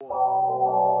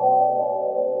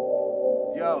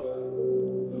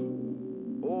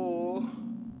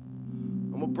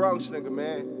Bronx nigga,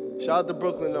 man. Shout out to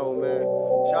Brooklyn though, man.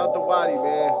 Shout out to Watty,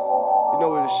 man. You know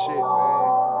where the shit,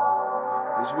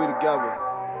 man. It's we together.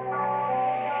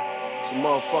 It's a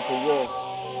motherfucking war.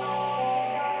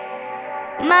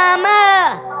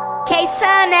 Mama,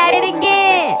 K-Sign at it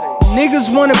again.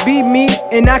 Niggas wanna beat me,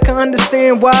 and I can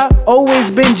understand why. Always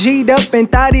been G'd up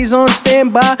and thotties on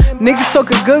standby. Niggas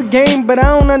talk a good game, but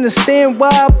I don't understand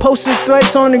why. Posted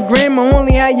threats on the gram, I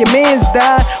only how your mans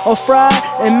died or fried.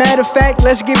 And matter of fact,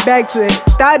 let's get back to it.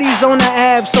 Thotties on the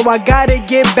app, so I gotta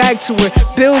get back to it.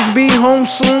 Bills be home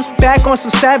soon, back on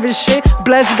some savage shit.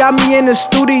 Bless got me in the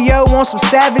studio on some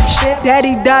savage shit.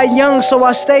 Daddy died young, so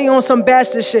I stay on some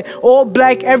bastard shit. All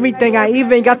black, everything, I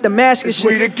even got the mask and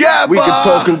shit. We together. We can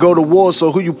talk and go to war,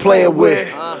 so who you playing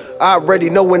with? I already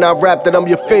know when I rap that I'm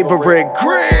your favorite.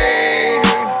 Green.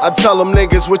 I tell them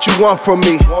niggas what you want from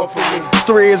me.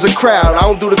 3 is a crowd, I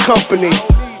don't do the company.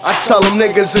 I tell them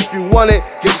niggas if you want it,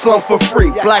 get slung for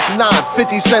free. Black 9,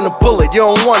 50 cent a bullet, you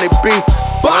don't want it, B.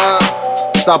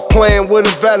 Stop playing with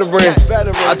a veteran.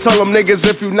 I tell them niggas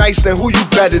if you nice, then who you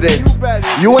better than?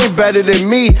 You ain't better than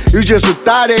me, you just a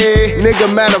thotty. Nigga,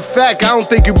 matter of fact, I don't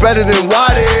think you better than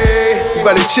Watty. You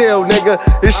better chill, nigga,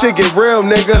 this shit get real,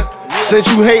 nigga. Since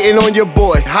you hating on your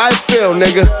boy, how it feel,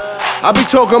 nigga? I be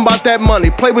talking about that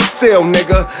money, play with steel,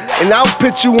 nigga. And I'll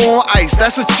put you on ice,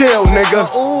 that's a chill, nigga.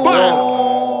 Ooh.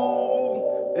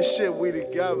 This shit we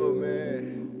together,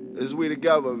 man. This we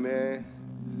together, man.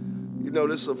 You know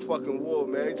this is a fucking war,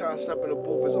 man. Every time I step in the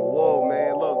booth, it's a war,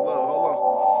 man. Look,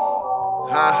 hold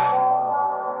on.